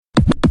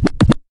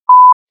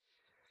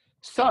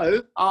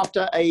So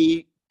after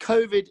a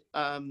COVID,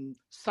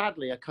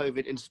 sadly a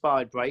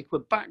COVID-inspired break, we're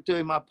back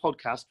doing my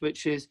podcast,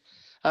 which is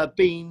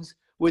Beans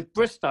with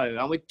Bristow,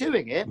 and we're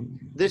doing it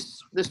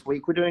this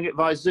week. We're doing it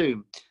via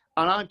Zoom,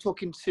 and I'm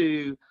talking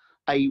to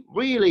a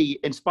really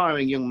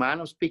inspiring young man.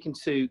 I'm speaking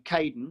to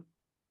Caden,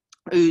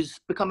 who's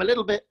become a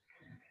little bit,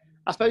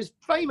 I suppose,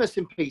 famous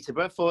in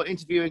Peterborough for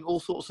interviewing all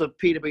sorts of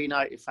Peterborough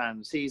United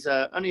fans. He's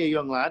only a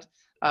young lad,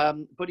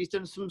 but he's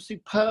done some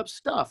superb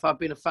stuff. I've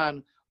been a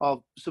fan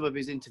of some of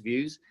his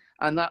interviews,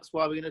 and that's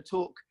why we're going to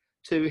talk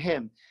to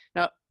him.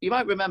 Now, you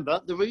might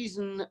remember the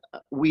reason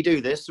we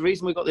do this, the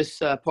reason we've got this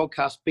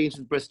podcast, Beans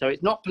with Bristow,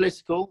 it's not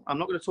political. I'm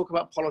not going to talk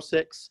about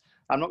politics.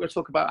 I'm not going to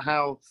talk about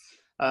how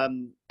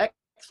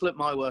excellent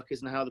my work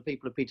is and how the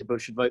people of Peterborough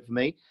should vote for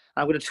me.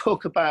 I'm going to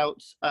talk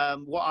about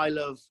what I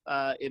love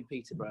in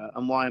Peterborough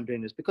and why I'm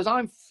doing this, because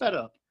I'm fed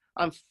up.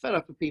 I'm fed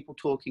up of people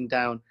talking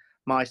down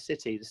my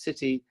city, the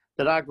city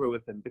that I grew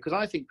up in, because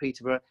I think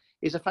Peterborough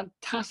is a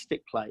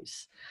fantastic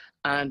place,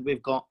 and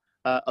we've got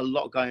a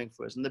lot going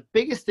for us. And the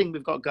biggest thing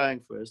we've got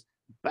going for us,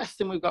 the best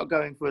thing we've got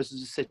going for us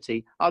as a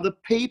city, are the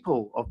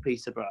people of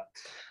Peterborough.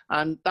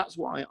 And that's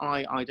why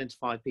I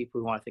identify people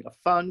who I think are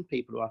fun,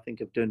 people who I think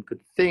have done good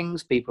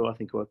things, people who I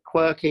think are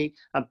quirky,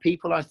 and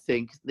people I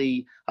think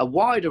a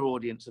wider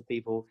audience of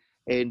people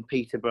in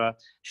Peterborough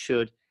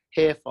should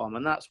hear from.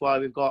 And that's why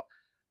we've got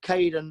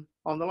Caden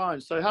on the line.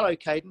 So hello,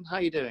 Caden. How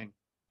are you doing?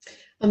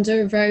 I'm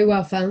doing very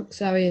well, thanks.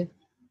 How are you?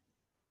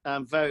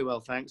 Very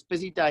well, thanks.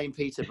 Busy day in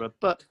Peterborough,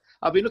 but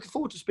I've been looking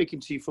forward to speaking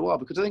to you for a while,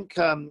 because I think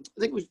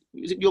it was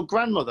your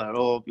grandmother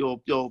or your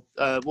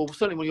well,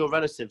 certainly one of your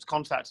relatives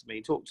contacted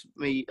me, talked to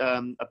me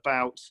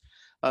about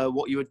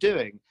what you were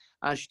doing,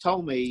 and she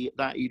told me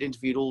that you'd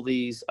interviewed all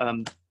these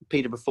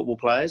Peterborough football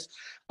players,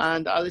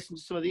 and I listened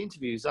to some of the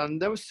interviews,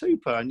 and they were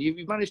super, and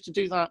you've managed to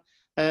do that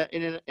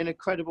in a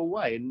credible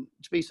way, and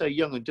to be so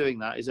young and doing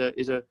that is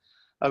a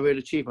real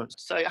achievement.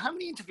 So, how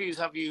many interviews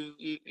have you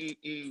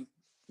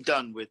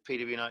done with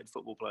Peterborough United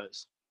football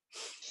players?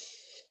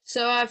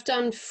 So I've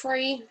done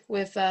 3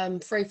 with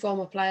 3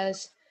 former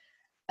players.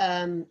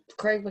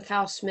 Craig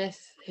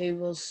McCall-Smith, who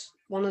was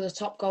one of the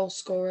top goal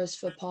scorers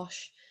for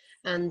Posh,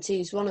 and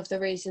he's one of the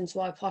reasons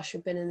why Posh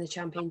have been in the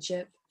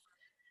Championship.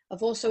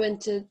 I've also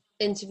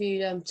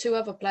interviewed 2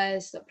 other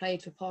players that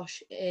played for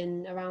Posh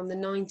in around the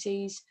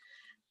 90s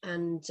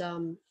and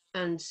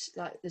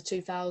like the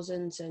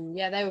 2000s, and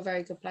yeah, they were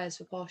very good players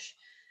for Posh,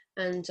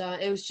 and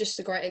it was just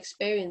a great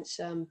experience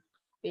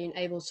being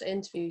able to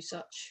interview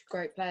such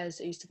great players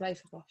that used to play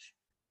for Posh.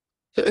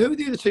 So who were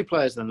the other 2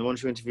 players then, the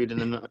ones you interviewed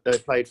and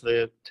played for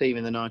the team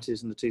in the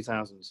 90s and the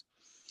 2000s?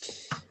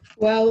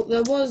 Well,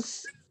 there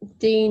was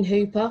Dean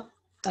Hooper,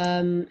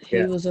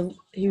 who was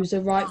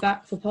a right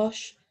back for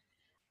Posh,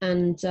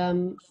 and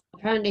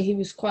apparently he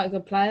was quite a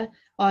good player.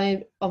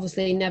 I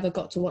obviously never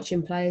got to watch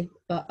him play,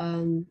 but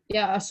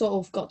I sort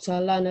of got to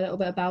learn a little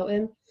bit about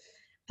him.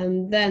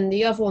 And then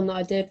the other one that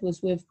I did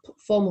was with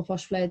former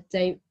Posh player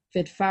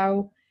David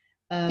Farrell,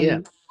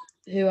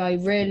 who I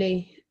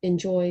really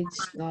enjoyed,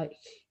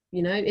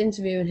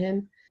 interviewing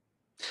him.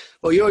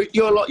 Well, you're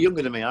a lot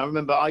younger than me. I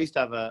remember I used to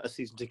have a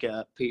season ticket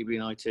at Peterborough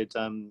United,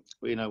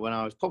 when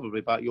I was probably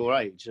about your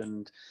age,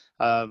 and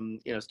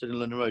stood in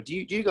London Road. Do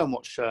you go and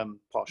watch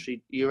Posh? Are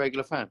you a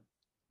regular fan?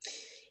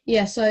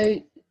 Yeah,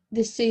 so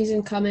this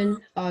season coming,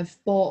 I've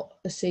bought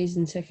a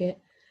season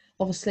ticket.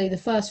 Obviously, the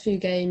first few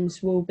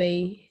games will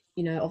be,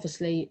 we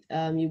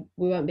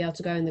won't be able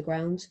to go in the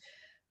grounds,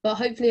 but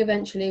hopefully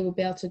eventually we'll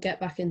be able to get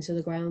back into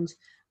the grounds.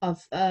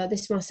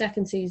 This is my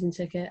 2nd season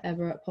ticket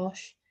ever at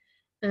Posh.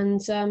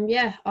 And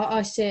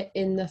I sit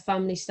in the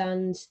family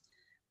stand,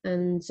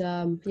 and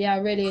I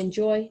really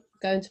enjoy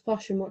going to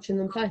Posh and watching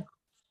them play.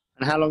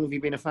 And how long have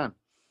you been a fan?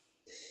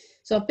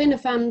 So I've been a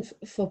fan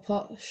for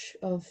Posh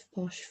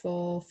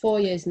for 4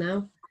 years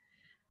now,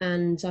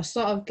 and I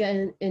started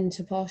getting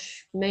into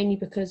Posh mainly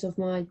because of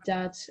my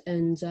dad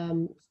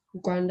and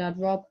granddad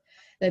Rob.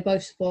 They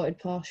both supported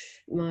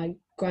Posh. My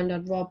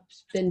granddad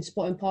Rob's been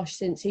supporting Posh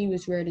since he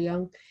was really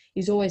young.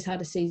 He's always had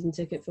a season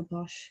ticket for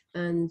Posh,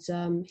 and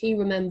he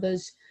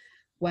remembers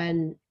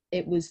when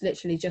it was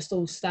literally just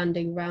all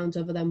standing round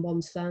other than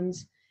one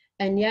stands.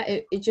 And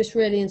it just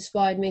really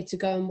inspired me to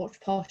go and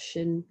watch Posh,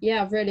 and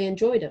I've really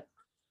enjoyed it.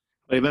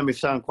 Well, you remember me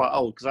sound quite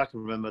old, because I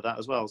can remember that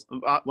as well.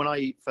 When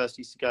I first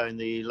used to go in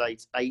the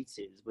late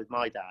 80s with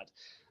my dad,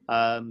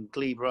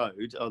 Glebe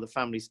Road, or the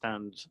family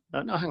stand.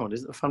 No, hang on,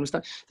 is it the family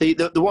stand? The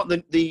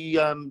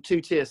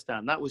 2-tier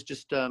stand, that was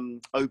just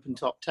open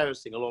top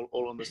terracing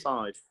all on the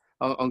side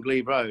on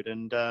Glebe Road,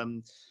 and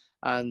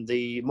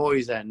the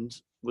Moyes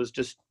End was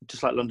just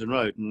like London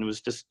Road, and it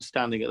was just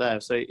standing it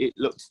there. So it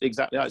looked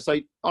exactly like. So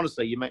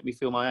honestly, you make me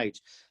feel my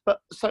age.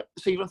 But so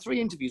you've done 3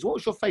 interviews. What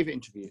was your favourite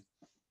interview?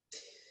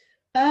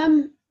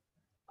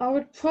 I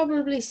would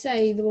probably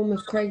say the one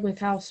with Craig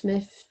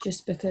McCall-Smith,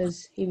 just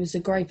because he was a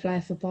great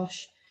player for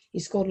Posh. He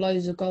scored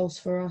loads of goals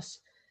for us.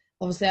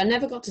 Obviously, I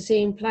never got to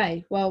see him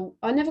play. Well,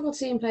 I never got to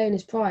see him play in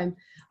his prime.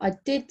 I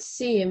did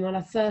see him when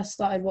I first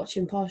started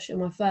watching Posh in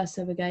my first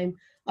ever game.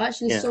 I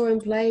actually saw him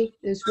play.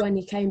 It was when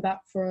he came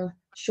back for a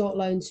short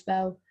loan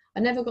spell. I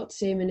never got to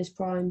see him in his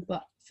prime,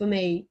 but for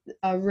me,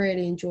 I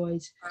really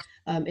enjoyed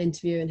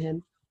interviewing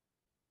him.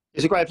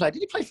 He's a great player.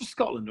 Did he play for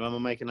Scotland, or am I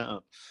making that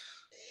up?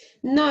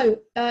 No,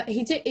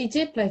 he did. He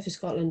did play for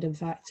Scotland. In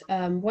fact,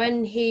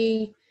 when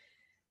he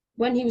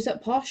was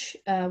at Posh,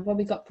 when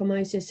we got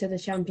promoted to the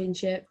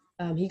Championship,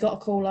 he got a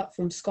call up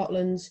from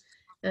Scotland,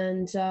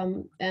 and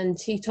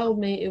he told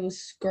me it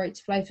was great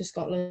to play for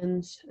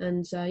Scotland,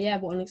 and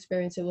what an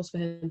experience it was for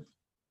him.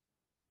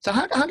 So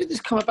how did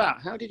this come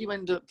about? How did you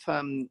end up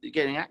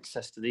getting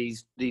access to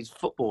these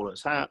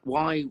footballers?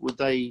 Why would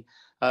they?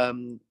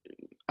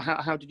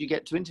 How did you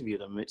get to interview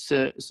them? It's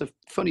a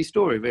funny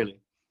story, really.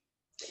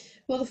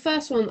 Well, the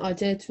first one I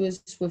did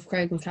was with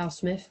Craig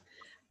McCall-Smith,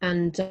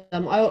 and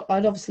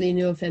I'd obviously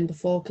knew of him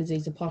before because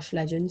he's a Posh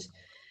legend,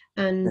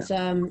 and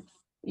I've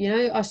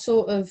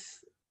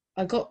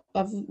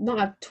not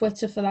had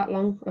Twitter for that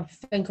long. I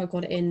think I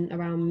got it in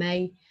around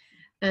May.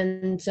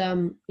 And,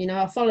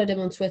 I followed him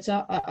on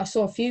Twitter. I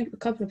saw a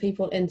couple of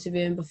people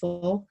interviewing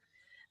before,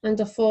 and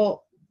I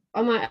thought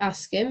I might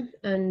ask him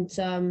and,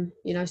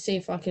 see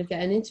if I could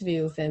get an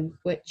interview with him,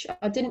 which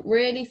I didn't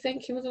really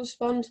think he would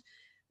respond,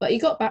 but he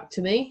got back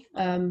to me.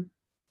 I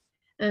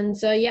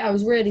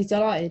was really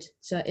delighted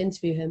to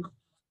interview him.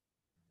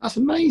 That's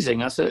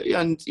amazing. He's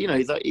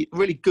a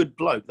really good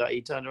bloke that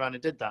he turned around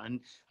and did that. And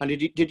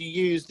did you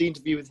use the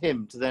interview with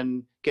him to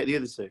then get the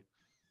other two?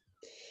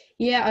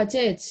 Yeah, I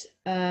did.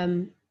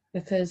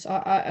 Because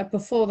I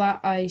before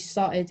that I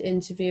started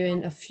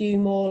interviewing a few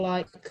more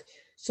like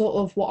sort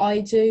of what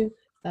I do,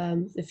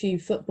 a few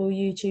football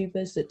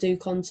YouTubers that do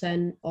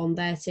content on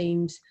their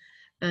teams,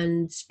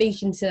 and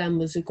speaking to them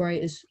was a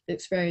great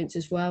experience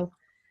as well.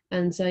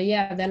 And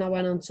then I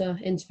went on to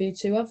interview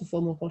 2 other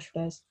former Posh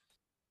players.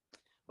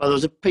 Well, there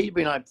was a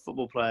Peterborough United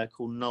football player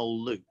called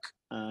Noel Luke,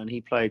 and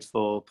he played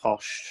for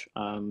Posh,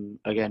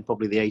 again,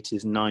 probably the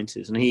 80s and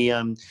 90s. And he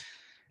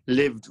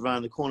lived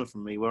around the corner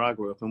from me where I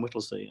grew up in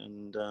Whittlesea.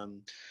 And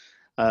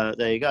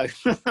there you go.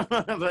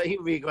 But he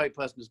would be a great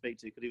person to speak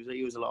to because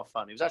he was a lot of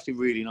fun. He was actually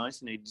really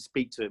nice, and he'd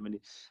speak to him and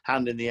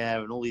hand in the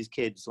air, and all these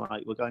kids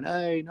like were going,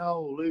 "Hey,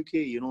 Noel,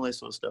 Lukey," and all this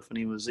sort of stuff. And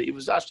he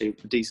was actually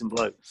a decent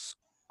bloke.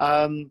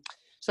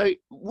 So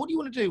what do you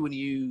want to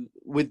do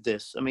with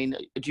this? I mean,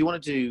 do you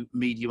want to do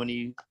media when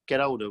you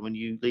get older, when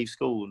you leave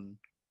school and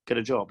get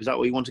a job? Is that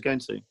what you want to go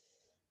into?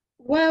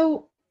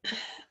 Well,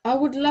 I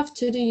would love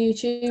to do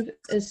YouTube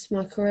as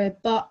my career,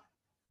 but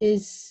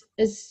it's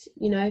a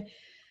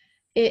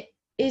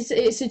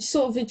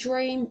sort of a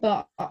dream,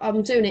 but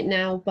I'm doing it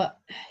now. But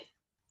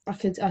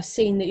I've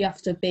seen that you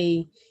have to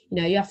be,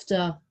 you have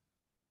to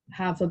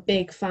have a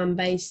big fan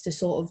base to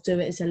sort of do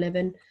it as a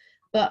living.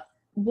 But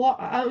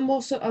I'm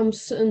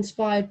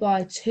inspired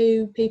by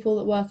 2 people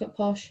that work at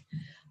Posh.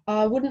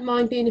 I wouldn't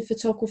mind being a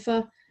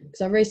photographer because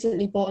I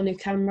recently bought a new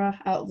camera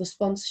out of the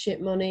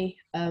sponsorship money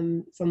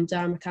from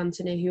Darren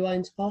McAntony, who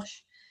owns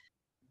Posh.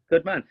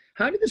 Good man.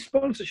 How did the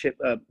sponsorship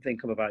thing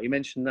come about? You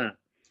mentioned that.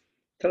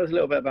 Tell us a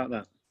little bit about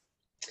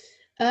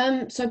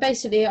that. So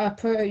basically, I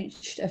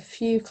approached a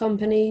few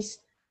companies.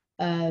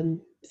 A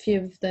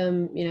few of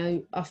them,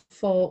 I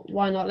thought,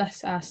 why not?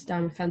 Let's ask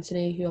Darren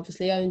McAntony, who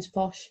obviously owns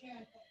Posh.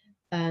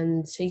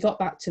 And he got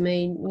back to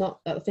me,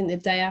 I think the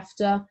day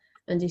after,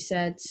 and he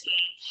said,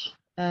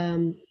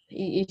 I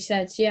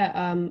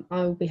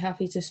will be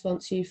happy to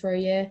sponsor you for a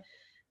year.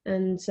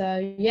 And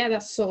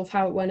that's sort of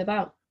how it went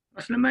about.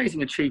 That's an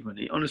amazing achievement.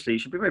 Honestly, you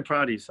should be very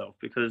proud of yourself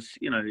because,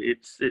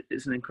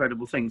 it's an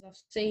incredible thing. I've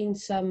seen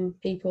some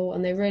people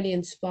and they really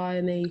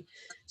inspire me to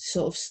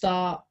sort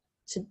of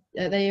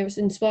they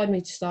inspired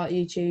me to start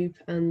YouTube,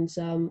 and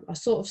I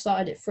sort of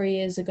started it 3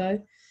 years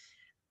ago,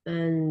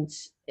 and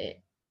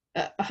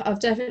I've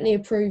definitely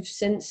improved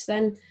since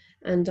then,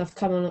 and I've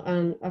come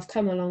along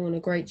on a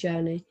great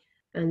journey,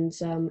 and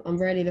I'm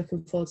really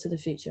looking forward to the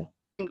future.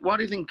 Why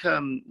do you think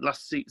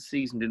last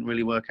season didn't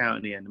really work out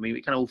in the end? I mean,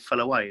 it kind of all fell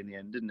away in the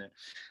end, didn't it?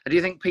 And do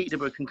you think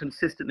Peterborough can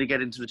consistently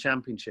get into the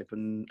Championship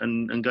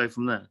and go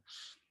from there?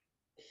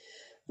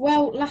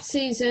 Well, last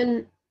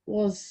season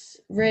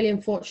was really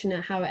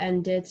unfortunate how it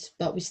ended,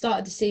 but we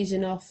started the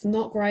season off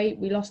not great.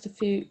 We lost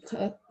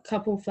a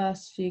couple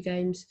first few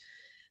games.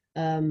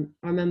 I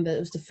remember it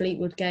was the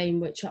Fleetwood game,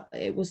 which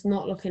it was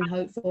not looking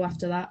hopeful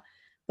after that.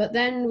 But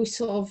then we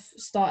sort of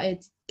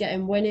started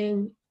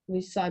winning.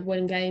 We started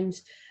winning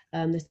games.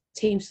 The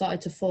team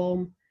started to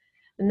form.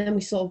 And then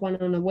we sort of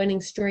went on a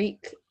winning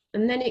streak.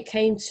 And then it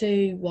came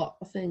to,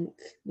 I think,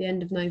 the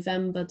end of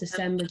November,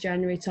 December,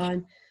 January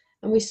time.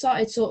 And we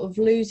started sort of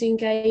losing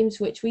games,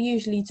 which we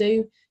usually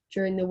do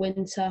during the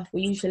winter.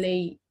 We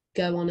usually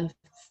go on a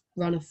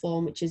run of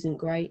form, which isn't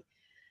great.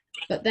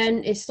 But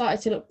then it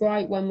started to look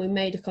bright when we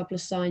made a couple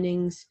of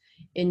signings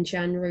in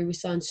January. We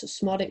signed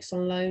Smodics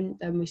on loan.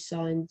 Then we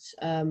signed,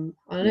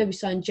 we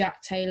signed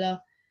Jack Taylor,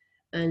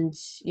 and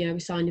we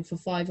signed him for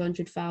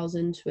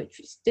 500,000, which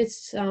did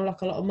sound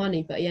like a lot of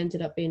money, but he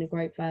ended up being a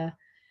great player.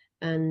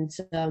 And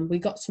we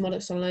got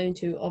Smodics on loan,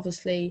 who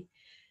obviously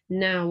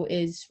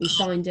we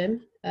signed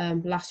him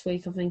last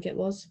week, I think it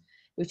was.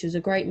 which was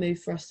a great move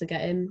for us to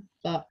get him.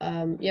 But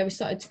yeah, we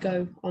started to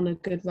go on a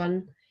good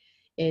run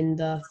in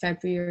the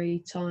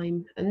February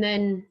time. And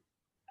then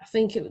I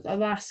think it was the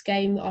last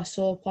game that I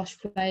saw Posh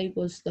play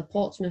was the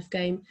Portsmouth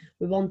game.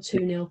 We won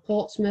 2-0.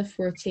 Portsmouth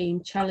were a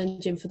team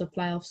challenging for the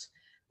playoffs,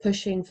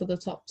 pushing for the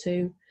top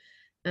two.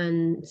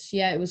 And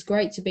yeah, it was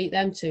great to beat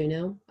them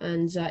 2-0.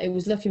 And it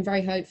was looking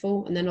very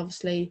hopeful. And then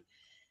obviously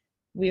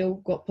we all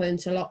got put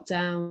into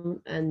lockdown.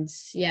 And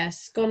yeah,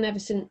 it's gone ever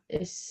since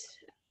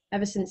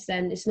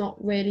then. It's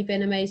not really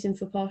been amazing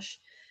for Posh.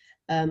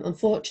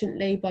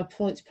 Unfortunately, by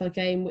points per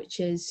game,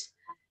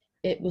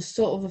 it was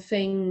sort of a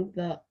thing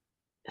that,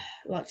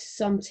 like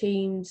some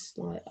teams,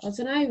 like I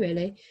don't know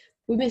really,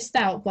 we missed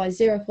out by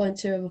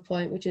 0.2 of a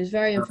point, which is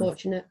very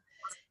unfortunate.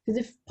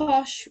 Because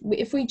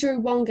if we drew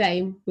one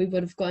game, we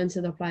would have got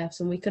into the playoffs,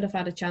 and we could have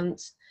had a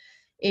chance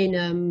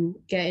in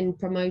getting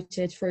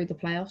promoted through the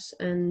playoffs.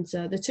 And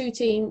the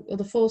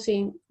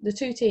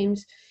two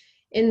teams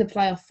in the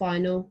playoff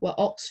final were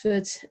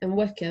Oxford and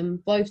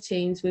Wickham. Both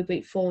teams we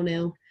beat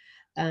 4-0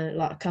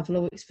 like a couple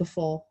of weeks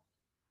before.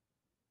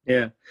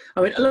 Yeah,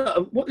 I mean,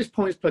 look, what this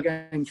points per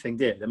game thing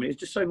did, I mean, it's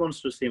just so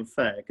monstrously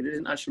unfair because it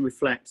didn't actually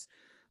reflect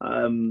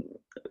kind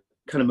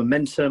of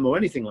momentum or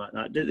anything like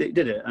that, did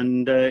it?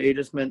 And it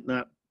just meant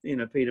that, you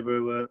know,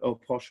 Peterborough or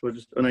Posh were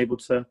just unable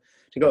to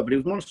go. But it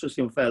was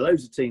monstrously unfair.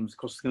 Loads of teams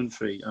across the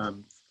country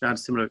had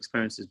similar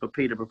experiences, but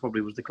Peterborough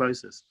probably was the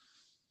closest.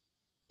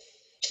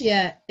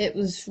 Yeah, it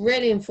was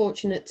really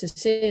unfortunate to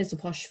see as a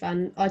Posh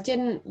fan. I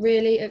didn't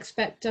really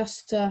expect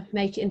us to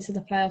make it into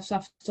the playoffs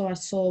after I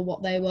saw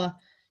what they were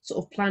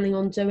sort of planning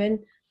on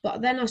doing.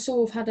 But then I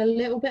sort of had a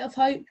little bit of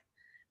hope.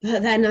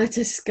 But then I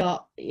just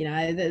got, you know,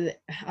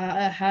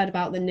 I heard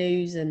about the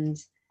news and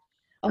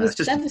I was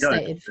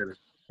devastated. Joke, really.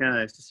 Yeah,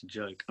 it's just a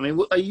joke. I mean,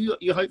 are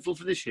you hopeful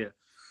for this year?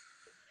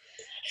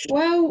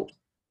 Well,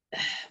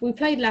 we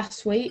played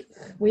last week.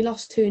 We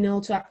lost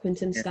 2-0 to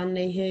Accrington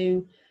Stanley,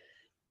 who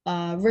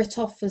writ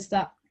off as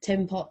that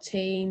Tin Pot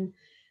team.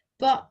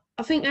 But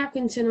I think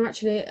Accrington are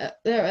actually,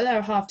 they're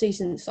a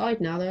half-decent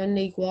side now. They're in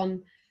League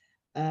One.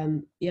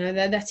 You know,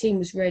 their team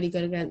was really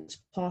good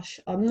against Posh.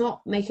 I'm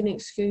not making an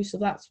excuse of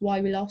that's why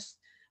we lost.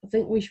 I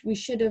think we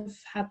should have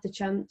had the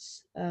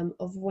chance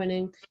of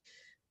winning.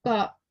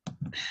 But,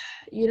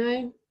 you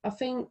know, I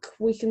think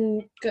we can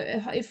go,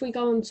 if we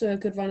go on to a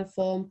good run of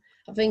form,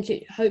 I think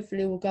it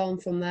hopefully will go on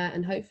from there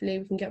and hopefully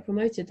we can get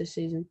promoted this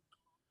season.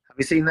 Have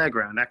you seen their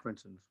ground,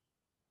 Accrington?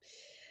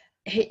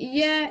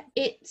 Yeah,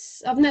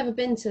 I've never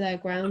been to their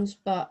grounds,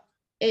 but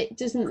it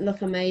doesn't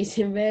look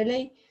amazing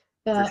really.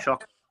 But it's a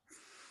shock.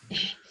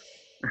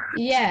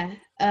 Yeah,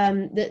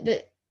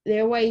 the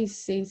away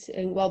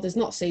seating, well, there's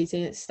not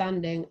seating, it's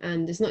standing,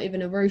 and there's not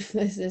even a roof,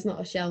 there's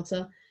not a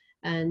shelter.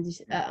 And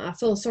I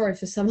feel sorry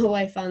for some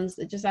away fans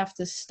that just have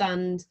to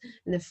stand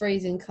in the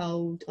freezing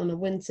cold on a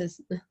winter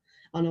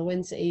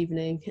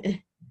evening.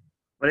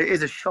 Well, it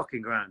is a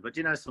shocking ground, but do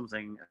you know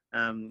something?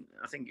 I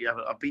think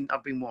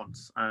I've been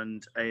once,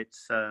 and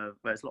it's a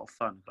lot of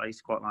fun.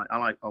 I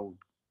like old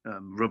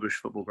rubbish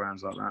football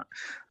grounds like that.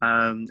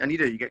 And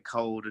you get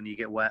cold and you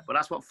get wet, but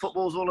that's what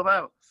football's all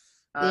about.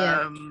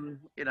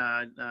 You know,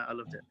 I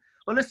loved it.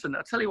 Well, listen,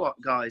 I'll tell you what,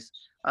 guys.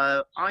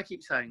 I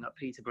keep saying that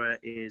Peterborough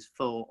is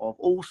full of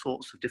all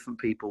sorts of different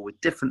people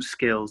with different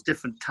skills,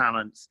 different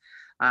talents,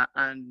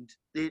 and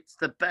it's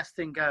the best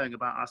thing going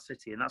about our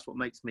city, and that's what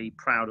makes me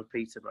proud of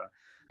Peterborough.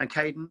 And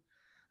Caden,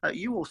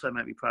 you also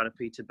make me proud of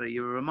Peterborough.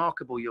 You're a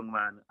remarkable young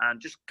man, and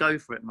just go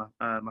for it,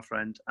 my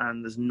friend,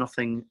 and there's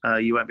nothing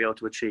you won't be able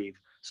to achieve.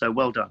 So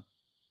well done.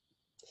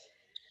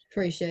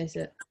 Appreciate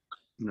it.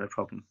 No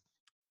problem.